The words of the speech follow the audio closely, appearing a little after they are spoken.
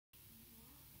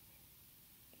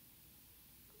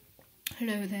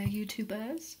Hello there,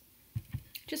 YouTubers.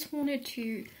 Just wanted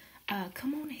to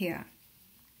come on here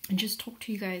and just talk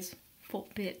to you guys for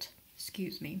a bit.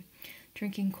 Excuse me.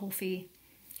 Drinking coffee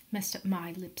messed up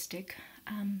my lipstick.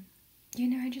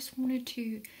 I just wanted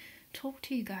to talk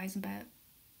to you guys about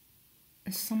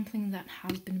something that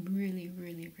has been really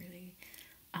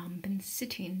been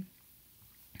sitting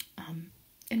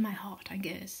in my heart, I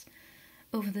guess,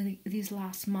 over these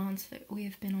last months that we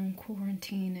have been on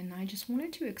quarantine. And I just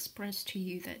wanted to express to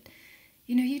you that,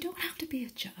 you don't have to be a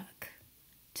jerk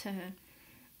to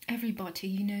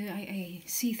everybody. I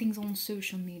see things on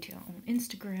social media, on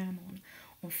Instagram,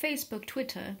 on Facebook.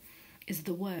 Twitter is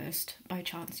the worst by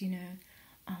chance.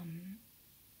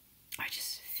 I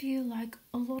just feel like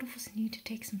a lot of us need to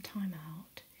take some time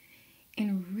out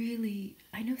and really,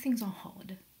 I know things are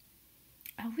hard.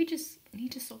 We just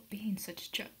need to stop being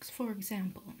such jerks. For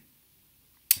example,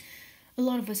 a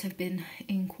lot of us have been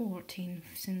in quarantine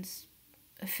since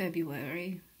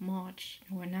February, March,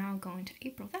 and we're now going to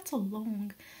April. That's a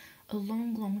long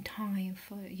time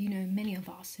for, many of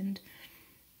us. And,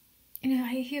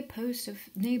 I hear posts of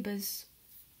neighbors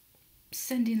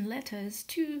sending letters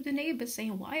to the neighbors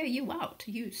saying, "Why are you out,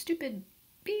 you stupid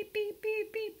beep, beep,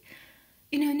 beep, beep."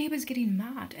 Neighbors getting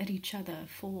mad at each other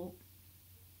for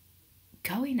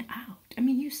going out. I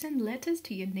mean, you send letters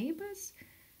to your neighbors?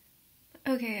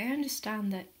 Okay, I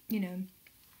understand that,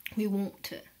 we want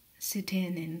to sit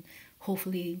in and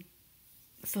hopefully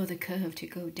for the curve to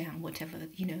go down, whatever,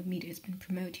 media's been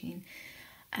promoting.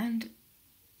 And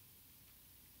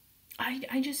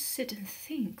I just sit and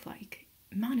think, like,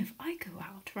 man, if I go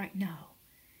out right now,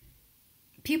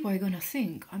 people are going to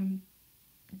think I'm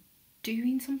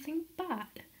doing something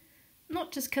bad.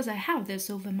 Not just because I have this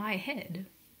over my head.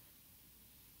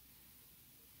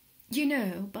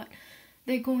 But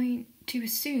they're going to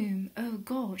assume, oh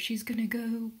God, she's going to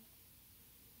go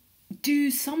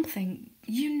do something.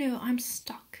 I'm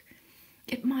stuck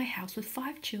at my house with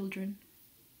 5 children.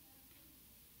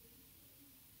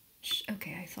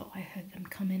 Okay, I thought I heard them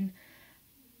come in.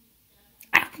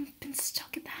 I've been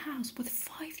stuck at the house with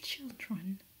 5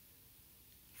 children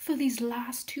for these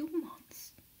last 2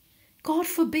 months. God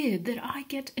forbid that I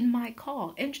get in my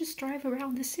car and just drive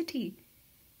around the city.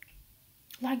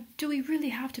 Like, do we really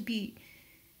have to be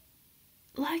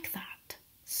like that?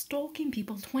 Stalking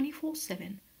people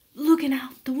 24/7, looking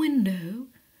out the window.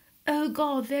 Oh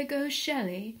God, there goes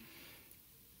Shelley.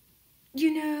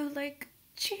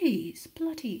 Jeez,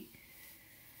 bloody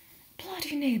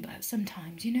neighbour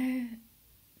sometimes,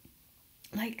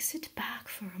 Like, sit back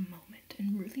for a moment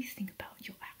and really think about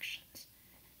your actions.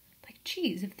 Like,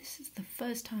 geez, if this is the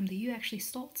first time that you actually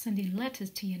start sending letters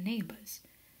to your neighbours,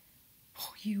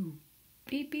 oh, you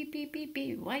beep, beep, beep, beep,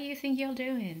 beep. What do you think you're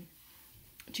doing?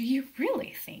 Do you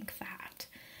really think that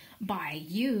by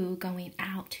you going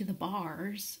out to the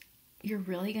bars, you're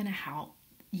really going to help?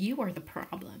 You are the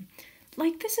problem.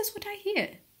 Like, this is what I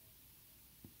hear.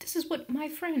 This is what my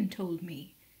friend told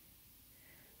me.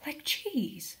 Like,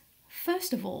 geez.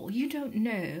 First of all, you don't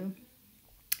know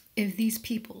if these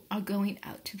people are going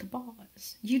out to the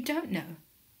bars. You don't know.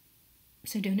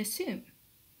 So don't assume.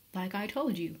 Like I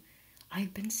told you,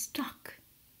 I've been stuck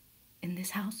in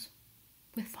this house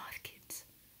with 5 kids.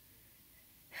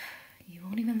 You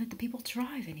won't even let the people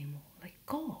drive anymore. Like,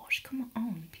 gosh, come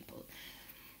on, people.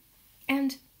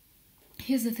 And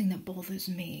here's the thing that bothers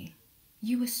me.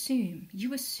 You assume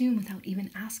without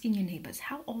even asking your neighbors,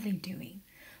 how are they doing?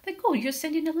 Like, oh, you're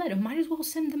sending a letter. Might as well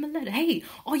send them a letter. Hey,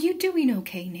 are you doing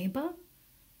okay, neighbor?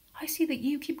 I see that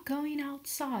you keep going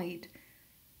outside.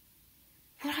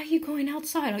 Why are you going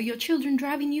outside? Are your children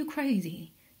driving you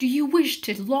crazy? Do you wish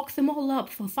to lock them all up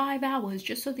for 5 hours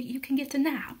just so that you can get a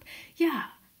nap? Yeah,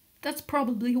 that's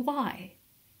probably why.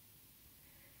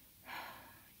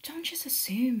 Don't just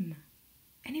assume.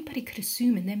 Anybody could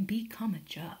assume and then become a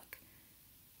jerk.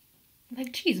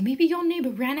 Like, geez, maybe your neighbor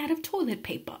ran out of toilet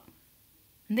paper.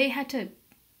 And they had to,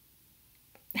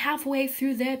 halfway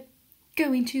through their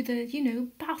going to the,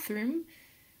 bathroom,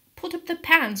 put up the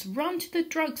pants, run to the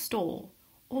drugstore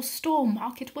or store,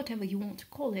 market, whatever you want to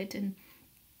call it, and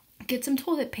get some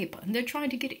toilet paper. And they're trying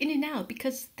to get in and out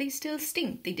because they still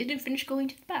stink. They didn't finish going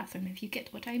to the bathroom, if you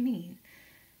get what I mean.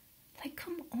 Like,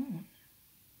 come on.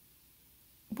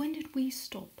 When did we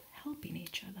stop helping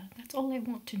each other? That's all I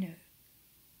want to know.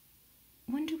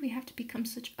 When do we have to become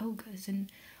such ogres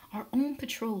and our own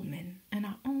patrolmen and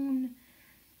our own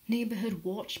neighborhood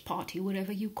watch party,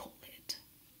 whatever you call it?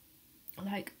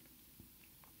 Like,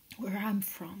 where I'm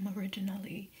from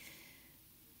originally,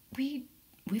 we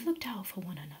looked out for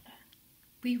one another.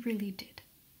 We really did.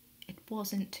 It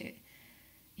wasn't to,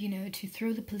 to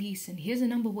throw the police in. Here's a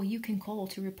number where you can call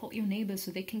to report your neighbors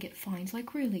so they can get fines.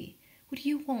 Like, really? Would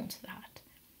you want that?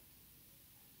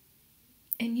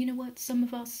 And you know what? Some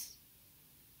of us,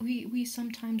 we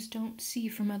sometimes don't see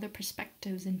from other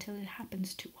perspectives until it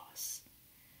happens to us.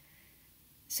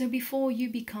 So before you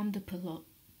become the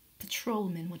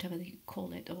patrolman, whatever you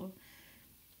call it, or,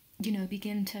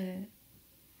 begin to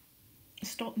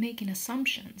stop making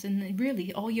assumptions, and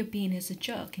really all you're being is a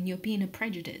jerk, and you're being a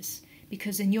prejudice,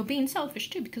 and you're being selfish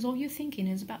too, because all you're thinking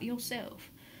is about yourself.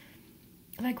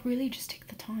 Like, really just take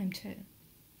the time to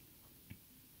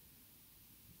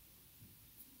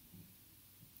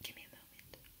give me a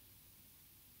moment.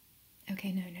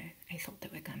 Okay, no, I thought they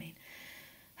were coming.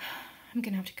 I'm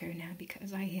gonna have to go now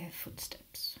because I hear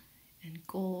footsteps, and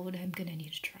God, I'm gonna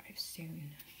need to drive soon.